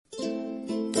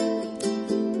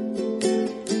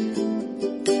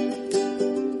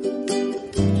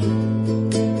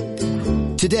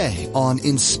today on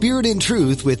In Spirit and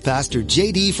Truth with Pastor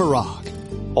J.D. Farag.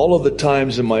 All of the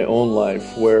times in my own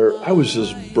life where I was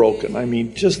just broken. I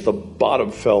mean, just the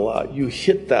bottom fell out. You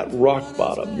hit that rock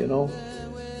bottom,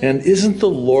 And isn't the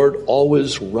Lord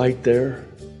always right there?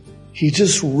 He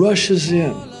just rushes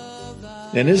in.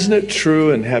 And isn't it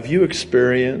true, and have you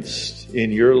experienced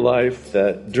in your life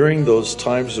that during those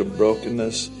times of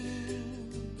brokenness,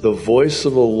 the voice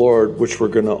of the Lord, which we're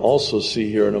going to also see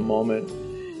here in a moment,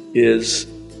 is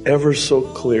ever so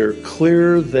clear,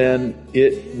 clearer than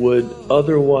it would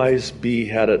otherwise be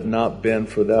had it not been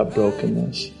for that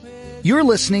brokenness? You're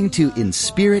listening to In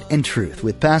Spirit and Truth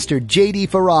with Pastor J.D.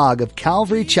 Farag of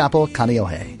Calvary Chapel,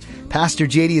 Kaneohe. Pastor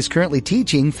J.D. is currently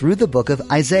teaching through the book of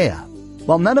Isaiah.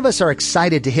 While none of us are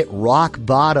excited to hit rock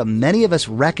bottom, many of us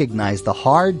recognize the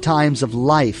hard times of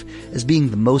life as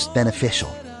being the most beneficial.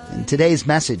 In today's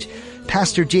message,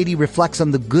 Pastor J.D. reflects on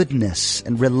the goodness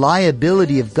and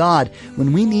reliability of God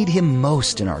when we need Him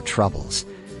most in our troubles.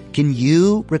 Can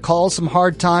you recall some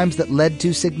hard times that led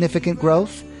to significant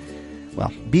growth?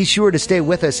 Well, be sure to stay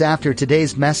with us after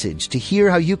today's message to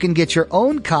hear how you can get your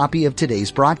own copy of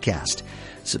today's broadcast.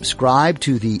 Subscribe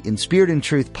to the In Spirit and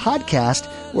Truth podcast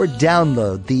or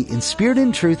download the In Spirit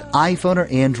and Truth iPhone or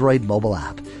Android mobile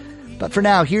app. But for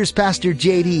now, here's Pastor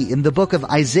J.D. in the book of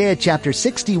Isaiah chapter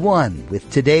 61 with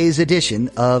today's edition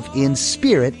of In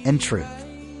Spirit and Truth.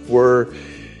 We're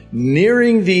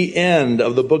nearing the end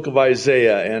of the book of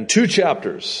Isaiah and 2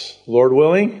 chapters, Lord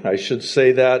willing. I should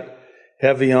say that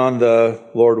heavy on the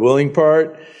Lord willing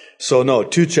part. So no,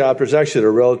 2 chapters. Actually,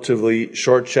 they're relatively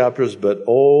short chapters, but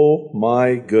oh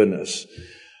my goodness.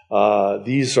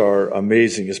 These are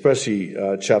amazing, especially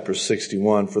chapter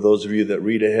 61. For those of you that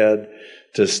read ahead,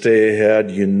 to stay ahead,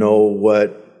 you know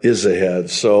what is ahead.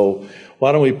 So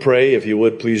why don't we pray? If you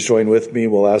would, please join with me.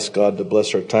 We'll ask God to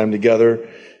bless our time together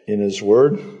in His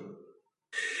Word.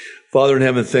 Father in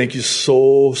heaven, thank you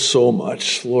so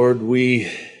much. Lord,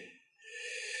 I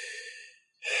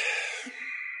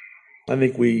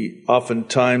think we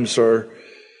oftentimes are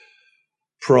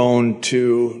prone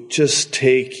to just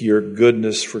take your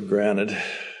goodness for granted.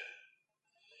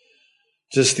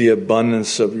 Just the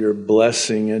abundance of your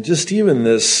blessing, and just even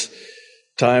this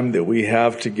time that we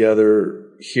have together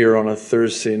here on a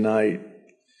Thursday night.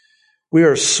 We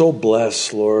are so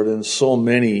blessed, Lord, and so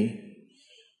many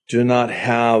do not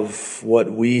have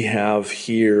what we have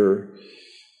here.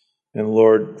 And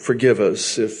Lord, forgive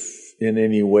us if in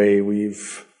any way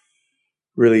we've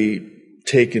really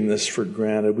taken this for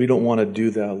granted. We don't want to do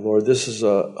that, Lord. This is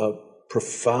a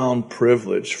profound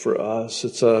privilege for us.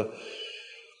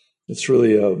 It's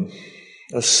really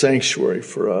a sanctuary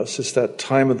for us. It's that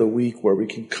time of the week where we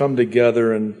can come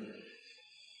together and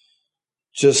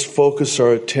just focus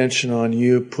our attention on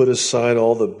you, put aside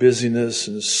all the busyness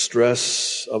and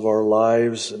stress of our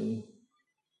lives, and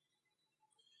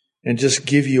just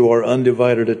give you our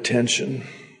undivided attention.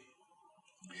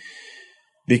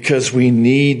 Because we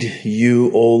need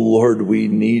you, oh Lord, we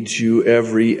need you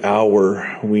every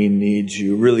hour. We need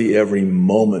you, really every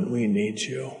moment we need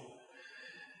you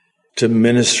to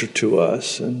minister to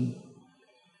us and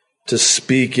to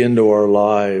speak into our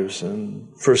lives, and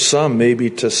for some maybe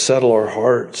to settle our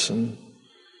hearts and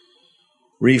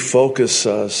refocus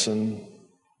us and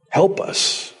help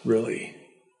us, really.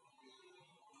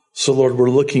 So Lord, we're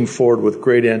looking forward with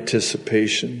great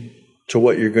anticipation to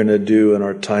what you're going to do in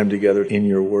our time together in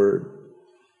your word.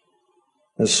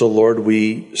 And so Lord,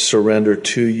 we surrender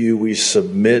to you, we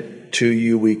submit to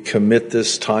you, we commit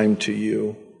this time to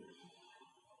you.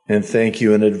 And thank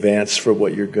you in advance for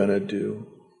what you're going to do.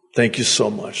 Thank you so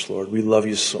much, Lord. We love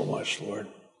you so much, Lord.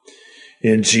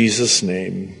 In Jesus'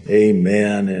 name,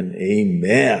 amen and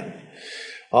amen.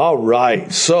 All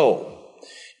right. So,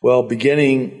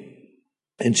 beginning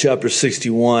in chapter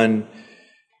 61,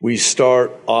 we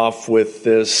start off with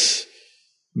this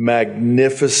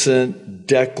magnificent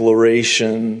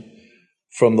declaration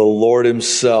from the Lord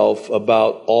Himself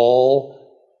about all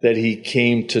that He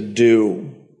came to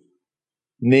do.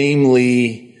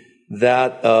 Namely,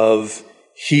 that of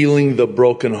healing the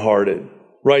brokenhearted.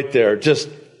 Right there, just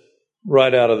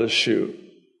right out of the chute.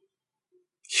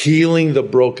 Healing the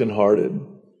brokenhearted.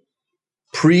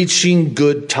 Preaching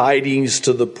good tidings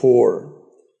to the poor.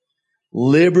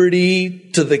 Liberty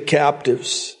to the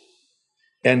captives.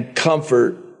 And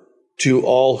comfort to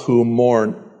all who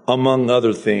mourn, among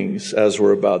other things, as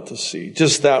we're about to see.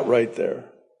 Just that right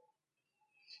there.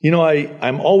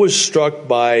 I'm always struck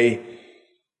by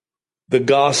the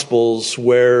Gospels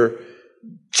where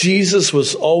Jesus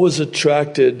was always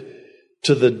attracted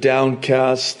to the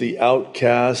downcast, the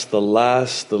outcast, the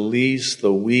last, the least,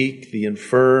 the weak, the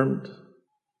infirmed.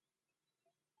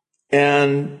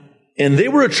 And they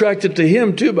were attracted to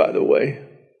him too, by the way.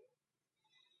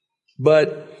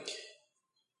 But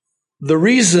the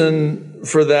reason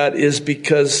for that is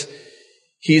because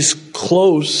he's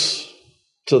close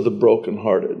to the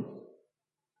brokenhearted.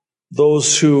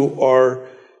 Those who are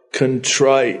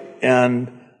contrite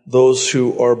and those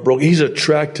who are broken. He's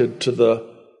attracted to the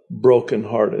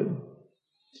brokenhearted.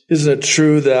 Isn't it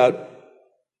true that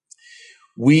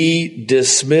we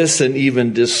dismiss and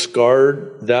even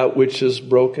discard that which is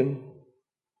broken?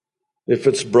 If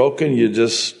it's broken, you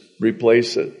just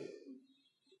replace it.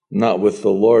 Not with the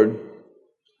Lord.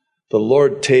 The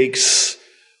Lord takes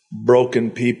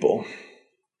broken people,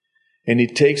 and he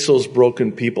takes those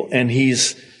broken people, and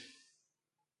he's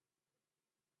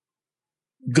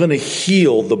going to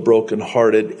heal the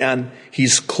brokenhearted, and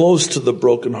he's close to the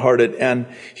brokenhearted, and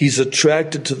he's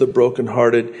attracted to the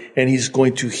brokenhearted, and he's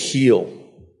going to heal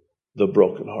the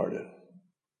brokenhearted.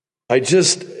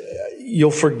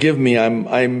 You'll forgive me,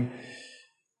 I'm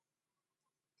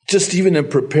just even in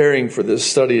preparing for this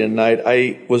study tonight,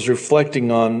 I was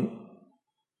reflecting on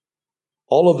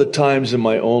all of the times in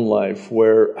my own life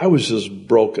where I was just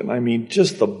broken. I mean,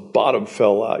 just the bottom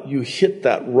fell out. You hit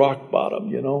that rock bottom,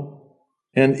 you know?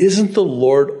 And isn't the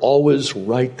Lord always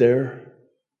right there?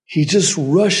 He just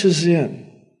rushes in.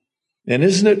 And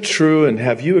isn't it true, and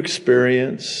have you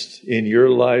experienced in your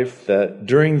life that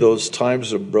during those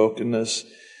times of brokenness,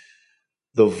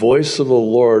 the voice of the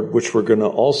Lord, which we're going to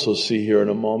also see here in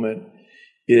a moment,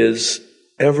 is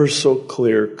ever so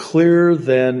clear, clearer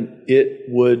than it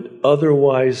would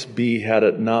otherwise be had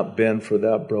it not been for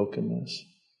that brokenness.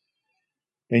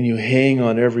 And you hang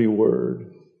on every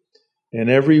word. And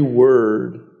every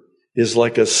word is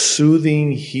like a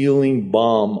soothing, healing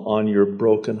balm on your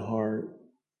broken heart.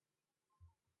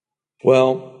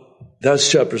 Well,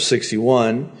 that's chapter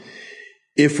 61.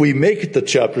 If we make it to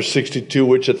chapter 62,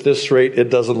 which at this rate it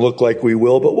doesn't look like we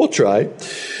will, but we'll try.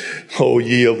 Oh,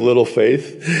 ye of little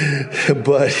faith.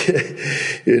 But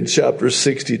in chapter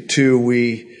 62,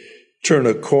 we turn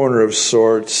a corner of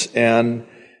sorts, and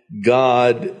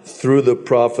God, through the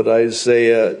prophet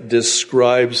Isaiah,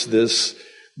 describes this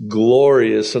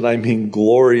glorious, and I mean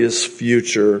glorious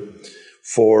future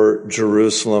for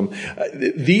Jerusalem.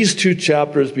 These two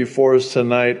chapters before us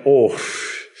tonight,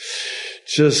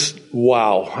 just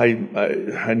wow.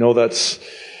 I know that's,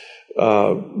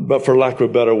 but for lack of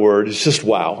a better word, it's just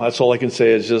wow. That's all I can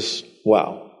say is just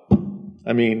wow.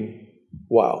 I mean,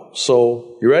 wow.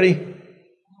 So, you ready?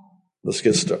 Let's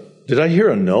get started. Did I hear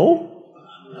a no?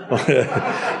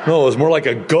 No, it was more like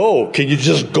a go. Can you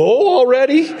just go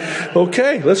already?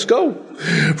 Okay, let's go.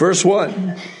 Verse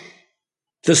 1.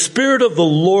 The Spirit of the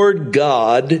Lord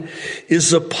God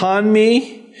is upon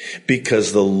me,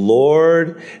 because the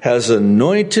Lord has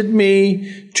anointed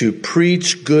me to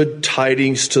preach good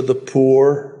tidings to the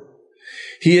poor.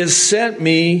 He has sent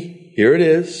me, here it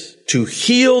is, to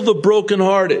heal the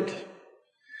brokenhearted,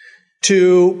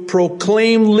 to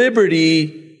proclaim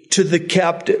liberty to the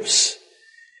captives,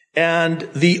 and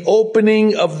the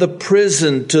opening of the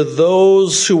prison to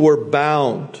those who were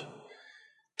bound,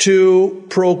 to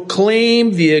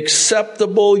proclaim the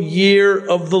acceptable year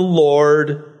of the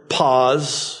Lord.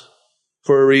 Pause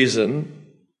for a reason.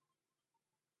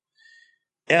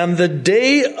 And the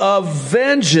day of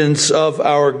vengeance of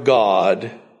our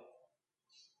God,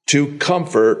 to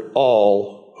comfort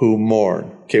all who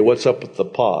mourn. Okay, what's up with the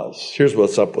pause? Here's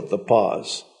what's up with the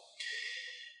pause.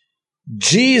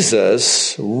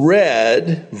 Jesus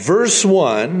read verse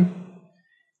 1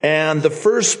 and the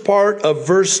first part of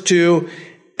verse 2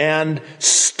 and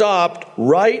stopped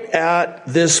right at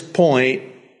this point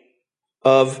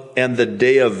of, and the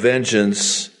day of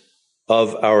vengeance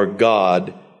of our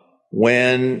God,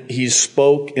 when he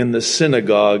spoke in the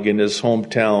synagogue in his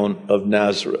hometown of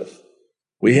Nazareth.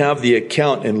 We have the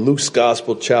account in Luke's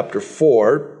Gospel, chapter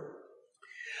 4.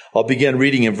 I'll begin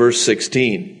reading in verse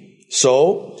 16.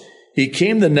 So he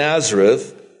came to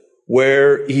Nazareth,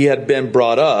 where he had been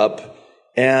brought up,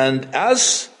 and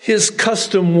as his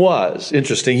custom was,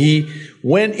 interesting, he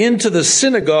went into the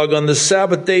synagogue on the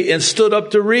Sabbath day and stood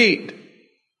up to read.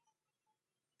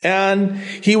 And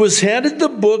he was handed the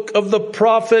book of the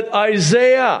prophet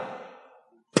Isaiah.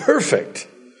 Perfect.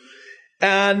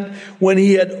 And when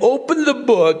he had opened the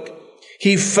book,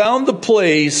 he found the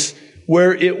place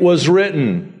where it was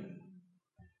written.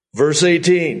 Verse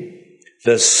 18,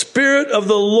 the Spirit of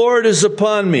the Lord is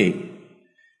upon me,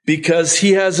 because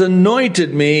he has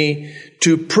anointed me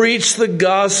to preach the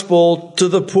gospel to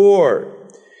the poor.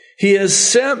 He has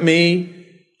sent me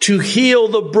to heal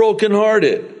the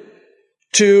brokenhearted,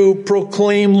 to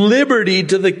proclaim liberty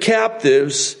to the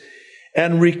captives,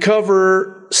 and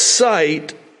recover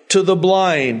sight to the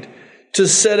blind, to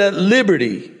set at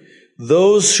liberty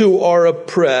those who are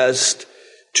oppressed,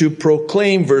 to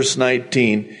proclaim, verse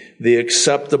 19, the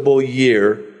acceptable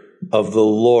year of the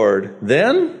Lord.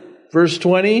 Then, verse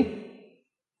 20,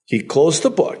 he closed the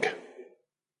book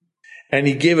and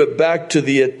he gave it back to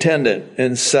the attendant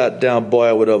and sat down. Boy,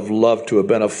 I would have loved to have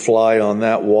been a fly on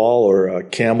that wall or a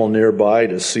camel nearby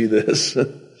to see this.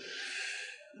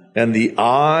 And the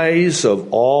eyes of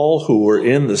all who were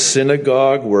in the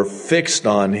synagogue were fixed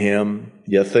on him,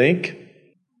 you think?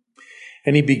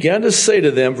 And he began to say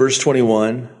to them, verse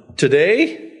 21,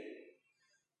 today,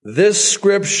 this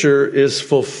scripture is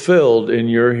fulfilled in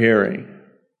your hearing.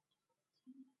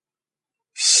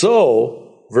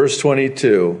 So, verse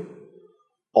 22,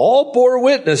 all bore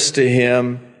witness to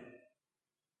him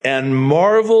and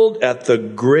marveled at the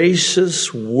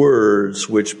gracious words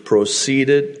which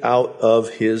proceeded out of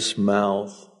his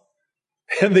mouth.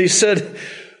 And they said,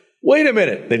 wait a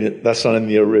minute. That's not in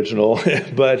the original,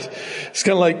 but it's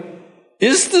kind of like,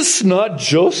 is this not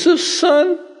Joseph's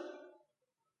son?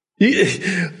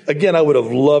 Again, I would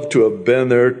have loved to have been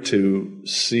there to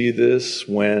see this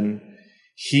when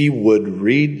he would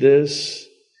read this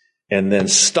and then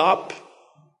stop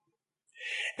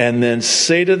and then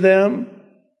say to them,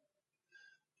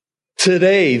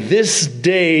 today, this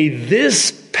day,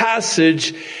 this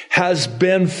passage has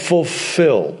been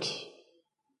fulfilled.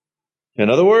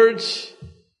 In other words,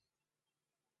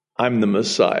 I'm the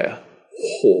Messiah.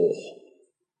 Oh.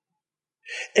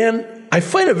 And I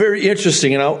find it very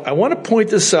interesting, and I want to point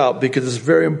this out because it's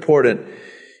very important.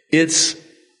 It's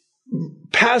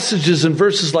passages and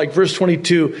verses like verse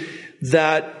 22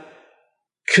 that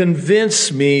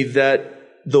convince me that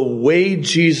the way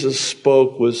Jesus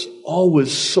spoke was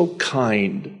always so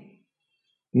kind.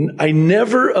 I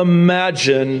never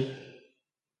imagine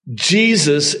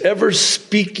Jesus ever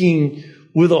speaking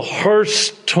with a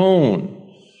harsh tone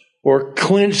or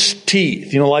clenched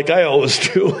teeth, like I always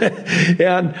do.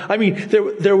 And I mean,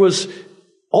 there was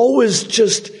always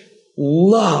just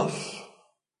love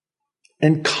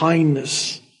and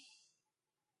kindness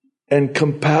and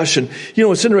compassion.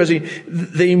 It's interesting.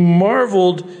 They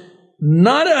marveled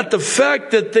not at the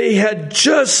fact that they had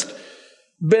just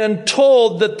been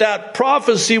told that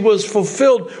prophecy was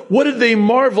fulfilled. What did they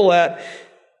marvel at?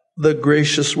 The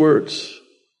gracious words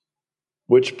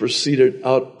which proceeded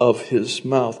out of his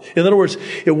mouth. In other words,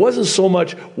 it wasn't so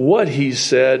much what he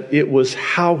said, it was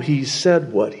how he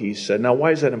said what he said. Now,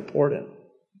 why is that important?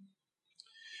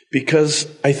 Because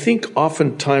I think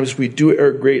oftentimes we do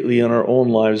err greatly in our own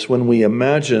lives when we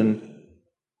imagine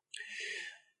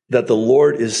that the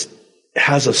Lord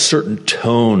has a certain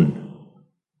tone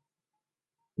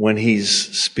when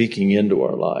he's speaking into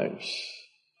our lives.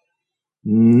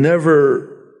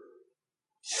 Never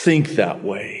think that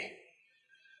way.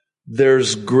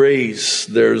 There's grace,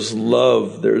 there's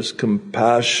love, there's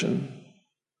compassion,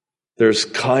 there's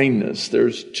kindness,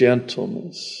 there's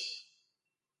gentleness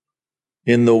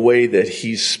in the way that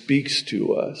he speaks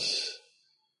to us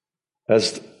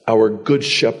as our good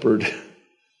shepherd.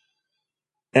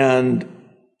 And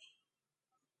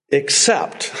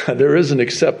except, there is an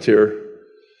except here.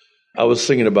 I was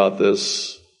thinking about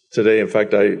this today. In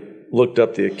fact, I looked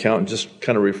up the account and just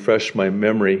kind of refreshed my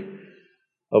memory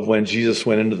of when Jesus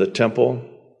went into the temple.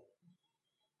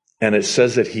 And it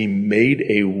says that he made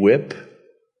a whip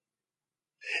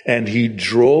and he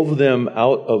drove them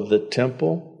out of the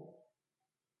temple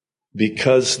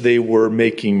because they were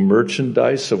making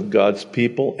merchandise of God's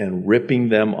people and ripping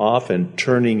them off and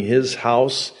turning his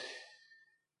house,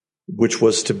 which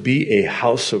was to be a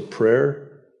house of prayer,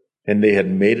 and they had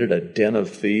made it a den of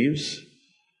thieves.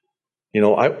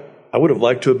 I would have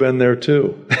liked to have been there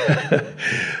too,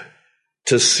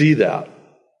 to see that.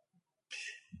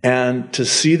 And to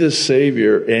see the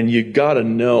Savior, and you got to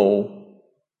know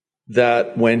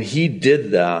that when he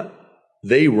did that,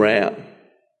 they ran.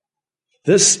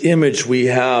 This image we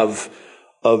have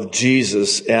of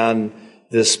Jesus and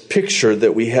this picture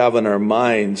that we have in our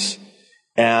minds,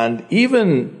 and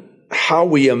even how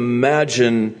we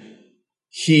imagine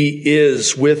he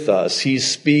is with us, he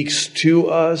speaks to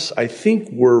us, I think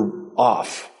we're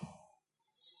off.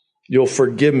 You'll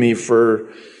forgive me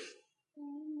for,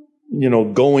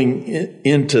 going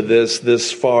into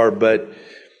this far, but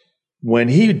when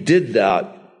he did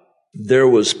that, there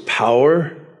was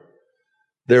power,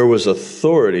 there was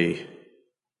authority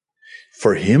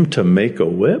for him to make a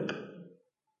whip.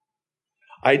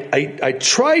 I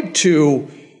tried to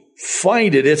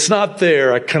find it. It's not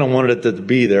there. I kind of wanted it to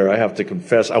be there. I have to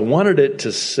confess. I wanted it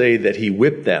to say that he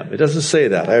whipped them. It doesn't say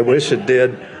that. I wish it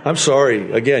did. I'm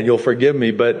sorry. Again, you'll forgive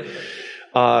me, but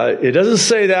it doesn't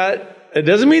say that. It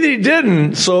doesn't mean that he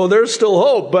didn't, so there's still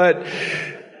hope. But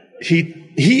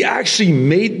he actually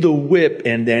made the whip,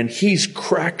 and then he's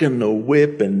cracking the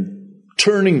whip and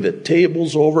turning the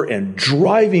tables over and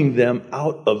driving them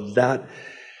out of that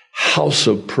house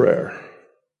of prayer.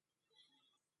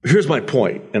 Here's my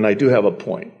point, and I do have a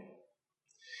point.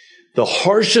 The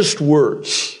harshest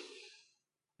words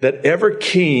that ever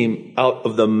came out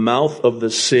of the mouth of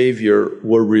the Savior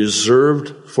were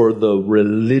reserved for the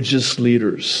religious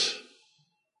leaders.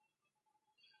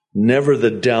 Never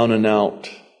the down and out,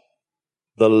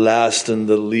 the last and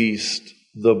the least,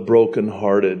 the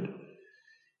brokenhearted.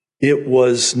 It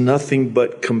was nothing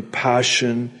but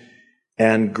compassion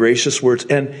and gracious words.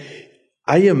 And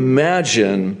I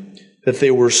imagine that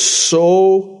they were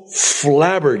so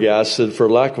flabbergasted, for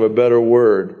lack of a better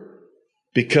word,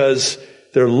 because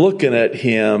they're looking at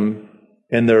him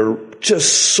and they're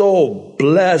just so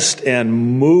blessed and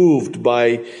moved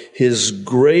by his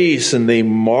grace, and they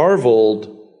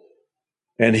marveled.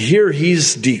 And here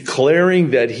he's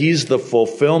declaring that he's the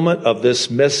fulfillment of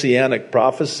this messianic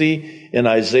prophecy in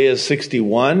Isaiah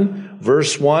 61,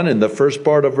 verse 1, and the first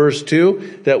part of verse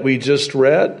 2 that we just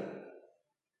read.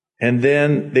 And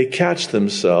then they catch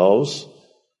themselves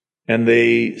and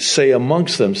they say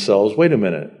amongst themselves, wait a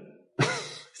minute,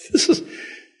 this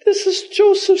is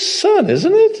Joseph's son,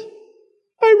 isn't it?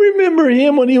 I remember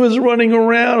him when he was running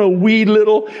around, a wee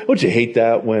little. Don't you hate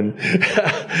that when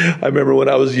I remember when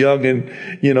I was young and,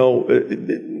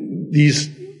 these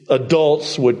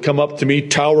adults would come up to me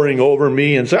towering over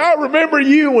me and say, I remember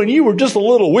you when you were just a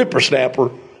little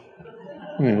whippersnapper.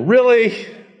 I mean, really?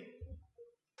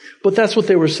 But that's what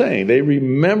they were saying. They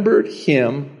remembered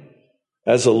him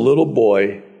as a little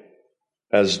boy,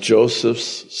 as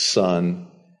Joseph's son,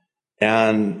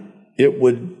 and it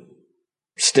would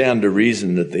stand to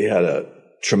reason that they had a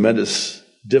tremendous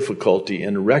difficulty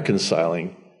in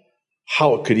reconciling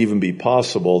how it could even be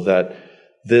possible that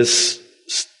this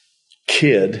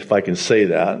kid, if I can say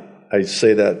that, I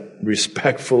say that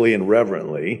respectfully and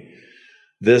reverently,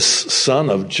 this son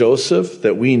of Joseph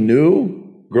that we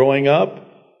knew growing up,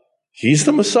 he's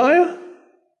the Messiah?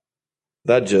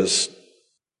 That just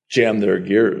jammed their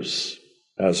gears,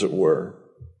 as it were.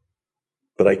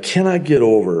 But I cannot get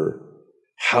over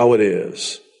how it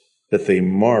is that they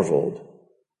marveled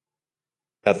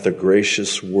at the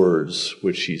gracious words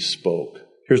which he spoke.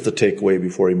 Here's the takeaway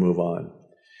before we move on.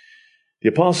 The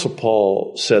Apostle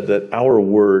Paul said that our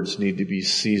words need to be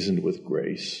seasoned with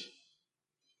grace.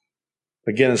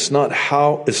 Again, it's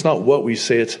not what we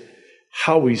say, it's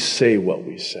how we say what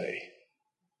we say.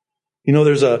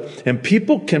 And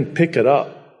people can pick it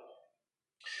up.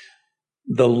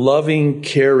 The loving,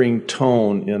 caring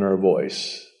tone in our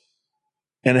voice.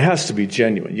 And it has to be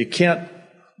genuine. You can't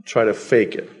try to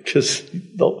fake it because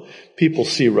people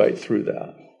see right through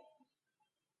that.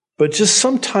 But just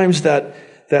sometimes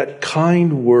that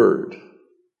kind word,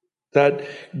 that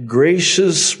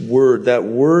gracious word, that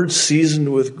word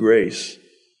seasoned with grace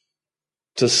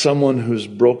to someone who's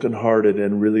brokenhearted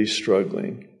and really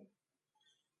struggling,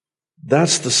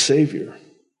 that's the Savior.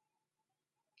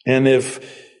 And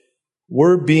if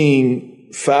we're being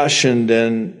fashioned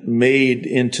and made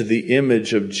into the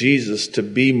image of Jesus to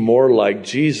be more like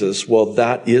Jesus, well,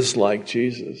 that is like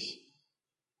Jesus.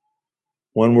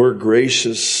 When we're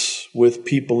gracious with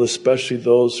people, especially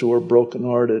those who are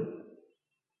brokenhearted,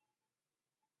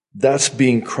 that's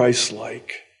being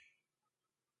Christ-like.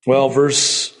 Well,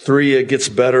 verse 3, it gets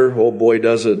better. Oh boy,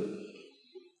 does it.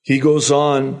 He goes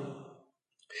on.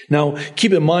 Now,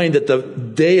 keep in mind that the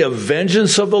day of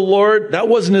vengeance of the Lord, that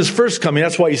wasn't his first coming.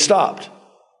 That's why he stopped.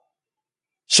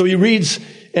 So he reads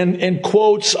and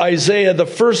quotes Isaiah, the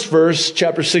first verse,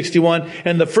 chapter 61,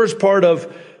 and the first part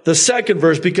of the second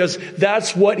verse, because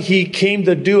that's what he came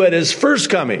to do at his first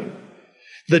coming.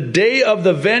 The day of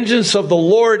the vengeance of the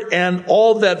Lord and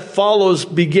all that follows,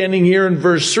 beginning here in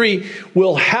verse 3,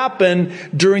 will happen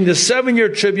during the 7-year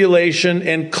tribulation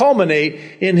and culminate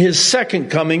in his second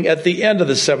coming at the end of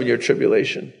the 7-year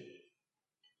tribulation.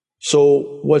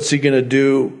 So what's he going to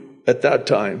do at that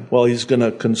time? Well, he's going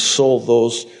to console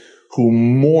those who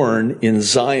mourn in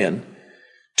Zion,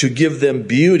 to give them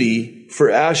beauty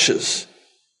for ashes,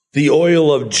 the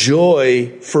oil of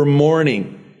joy for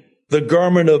mourning, the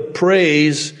garment of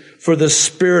praise for the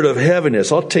spirit of heaviness.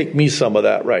 I'll take me some of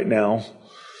that right now.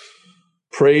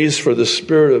 Praise for the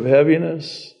spirit of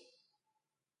heaviness.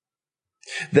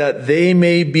 That they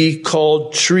may be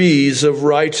called trees of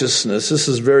righteousness. This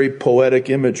is very poetic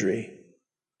imagery.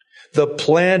 The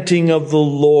planting of the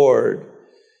Lord,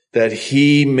 that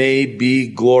he may be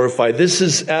glorified. This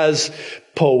is as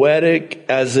poetic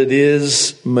as it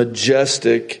is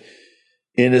majestic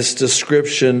in its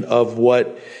description of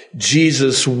what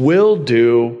Jesus will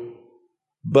do,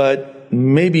 but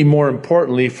maybe more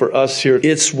importantly for us here,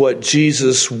 it's what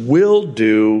Jesus will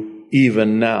do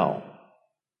even now.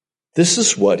 This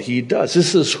is what he does.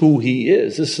 This is who he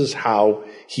is. This is how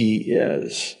he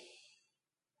is.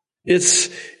 It's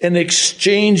an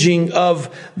exchanging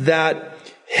of that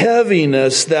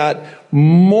heaviness, that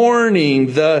mourning,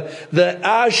 the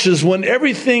ashes when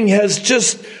everything has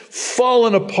just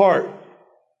fallen apart.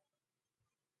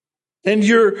 And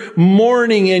you're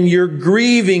mourning and you're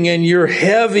grieving and you're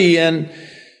heavy, and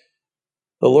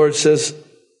the Lord says,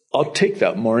 I'll take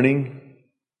that mourning.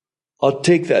 I'll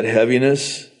take that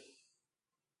heaviness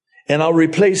and I'll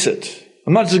replace it.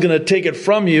 I'm not just going to take it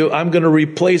from you. I'm going to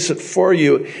replace it for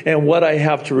you. And what I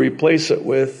have to replace it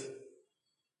with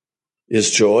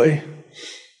is joy.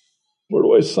 Where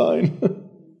do I sign?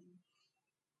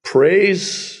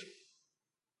 Praise.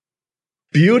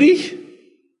 Beauty.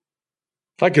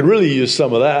 I could really use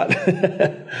some of that.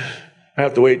 I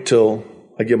have to wait till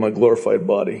I get my glorified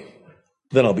body.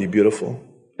 Then I'll be beautiful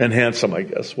and handsome, I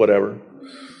guess, whatever.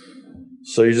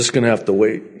 So you're just going to have to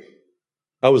wait.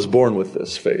 I was born with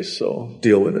this face, so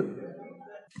deal with it.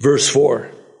 Verse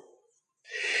 4.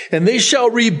 And they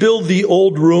shall rebuild the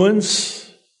old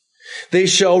ruins. They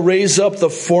shall raise up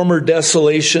the former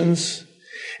desolations.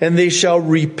 And they shall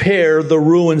repair the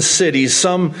ruined cities.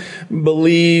 Some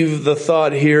believe the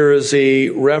thought here is a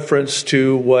reference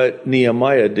to what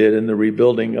Nehemiah did in the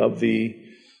rebuilding of the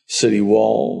city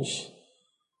walls.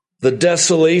 The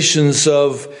desolations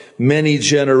of many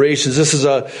generations. This is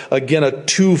again a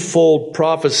twofold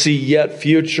prophecy yet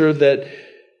future that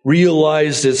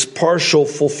realized its partial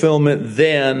fulfillment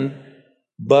then,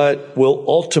 but will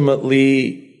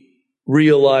ultimately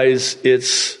realize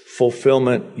its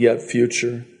fulfillment yet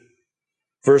future.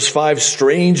 Verse 5,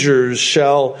 strangers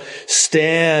shall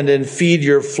stand and feed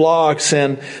your flocks,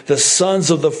 and the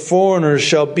sons of the foreigners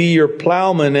shall be your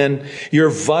plowmen and your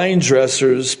vine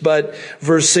dressers. But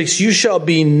verse 6, you shall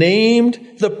be named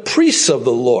the priests of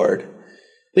the Lord.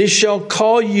 They shall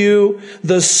call you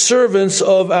the servants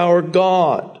of our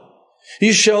God.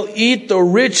 You shall eat the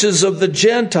riches of the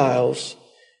Gentiles,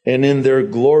 and in their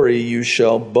glory you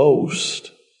shall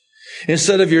boast.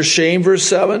 Instead of your shame, verse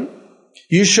 7,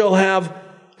 you shall have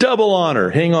double honor.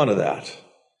 Hang on to that.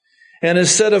 And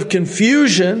instead of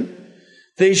confusion,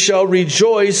 they shall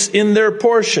rejoice in their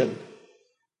portion.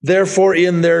 Therefore,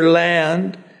 in their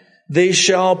land, they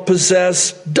shall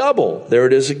possess double. There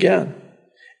it is again.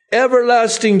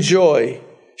 Everlasting joy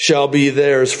shall be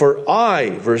theirs. For I,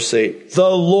 verse 8,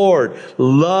 the Lord,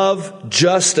 love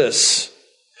justice.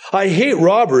 I hate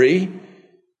robbery.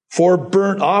 For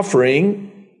burnt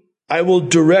offering, I will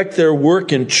direct their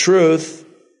work in truth,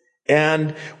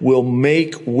 and will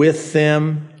make with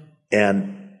them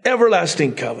an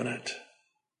everlasting covenant.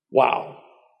 Wow.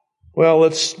 Well,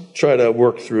 let's try to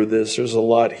work through this. There's a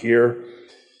lot here.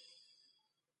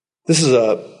 This is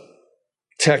a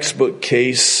textbook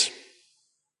case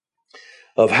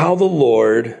of how the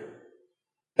Lord,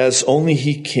 as only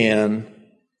He can,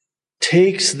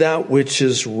 takes that which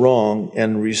is wrong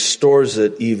and restores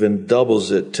it, even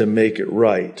doubles it to make it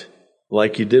right,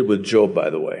 like He did with Job, by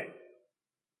the way.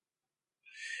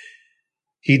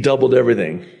 He doubled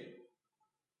everything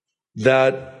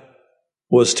that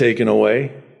was taken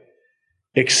away,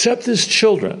 except his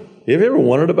children. Have you ever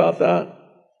wondered about that?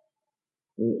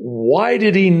 Why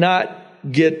did he not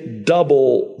get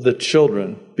double the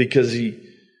children? Because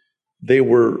they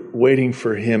were waiting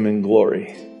for him in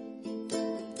glory.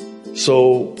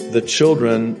 So the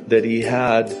children that he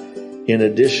had, in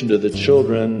addition to the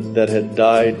children that had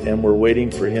died and were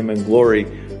waiting for him in glory,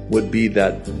 would be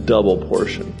that double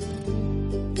portion.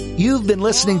 You've been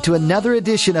listening to another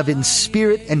edition of In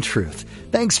Spirit and Truth.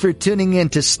 Thanks for tuning in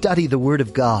to study the Word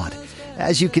of God.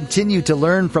 As you continue to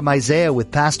learn from Isaiah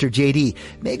with Pastor JD,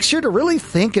 make sure to really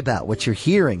think about what you're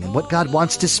hearing and what God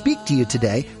wants to speak to you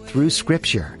today through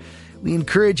Scripture. We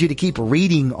encourage you to keep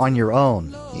reading on your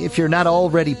own. If you're not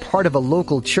already part of a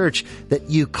local church that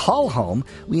you call home,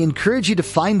 we encourage you to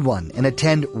find one and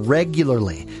attend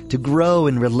regularly to grow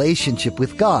in relationship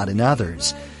with God and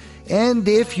others. And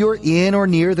if you're in or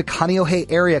near the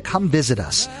Kaneohe area, come visit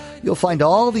us. You'll find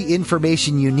all the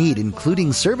information you need,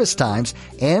 including service times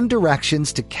and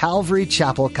directions to Calvary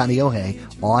Chapel Kaneohe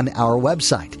on our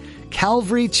website,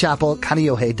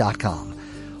 calvarychapelkaneohe.com.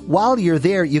 While you're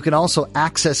there, you can also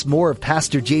access more of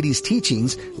Pastor JD's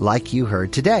teachings like you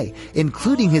heard today,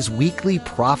 including his weekly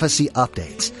prophecy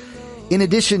updates. In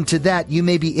addition to that, you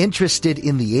may be interested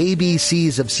in the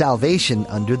ABCs of salvation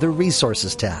under the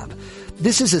Resources tab.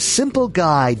 This is a simple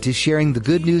guide to sharing the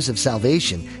good news of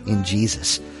salvation in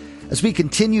Jesus. As we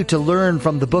continue to learn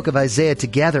from the book of Isaiah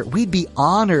together, we'd be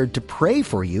honored to pray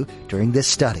for you during this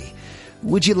study.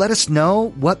 Would you let us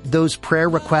know what those prayer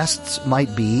requests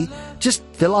might be? Just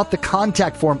fill out the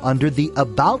contact form under the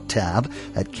About tab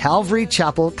at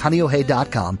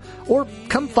calvarychapelkaneohe.com or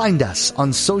come find us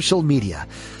on social media.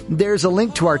 There's a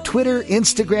link to our Twitter,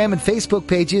 Instagram, and Facebook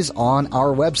pages on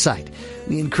our website.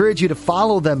 We encourage you to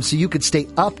follow them so you can stay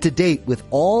up to date with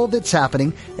all that's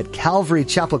happening at Calvary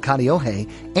Chapel Kaneohe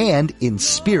and in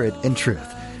spirit and truth.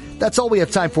 That's all we have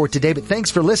time for today, but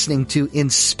thanks for listening to In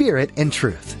Spirit and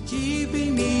Truth.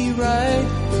 Keeping me right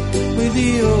with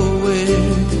you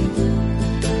always.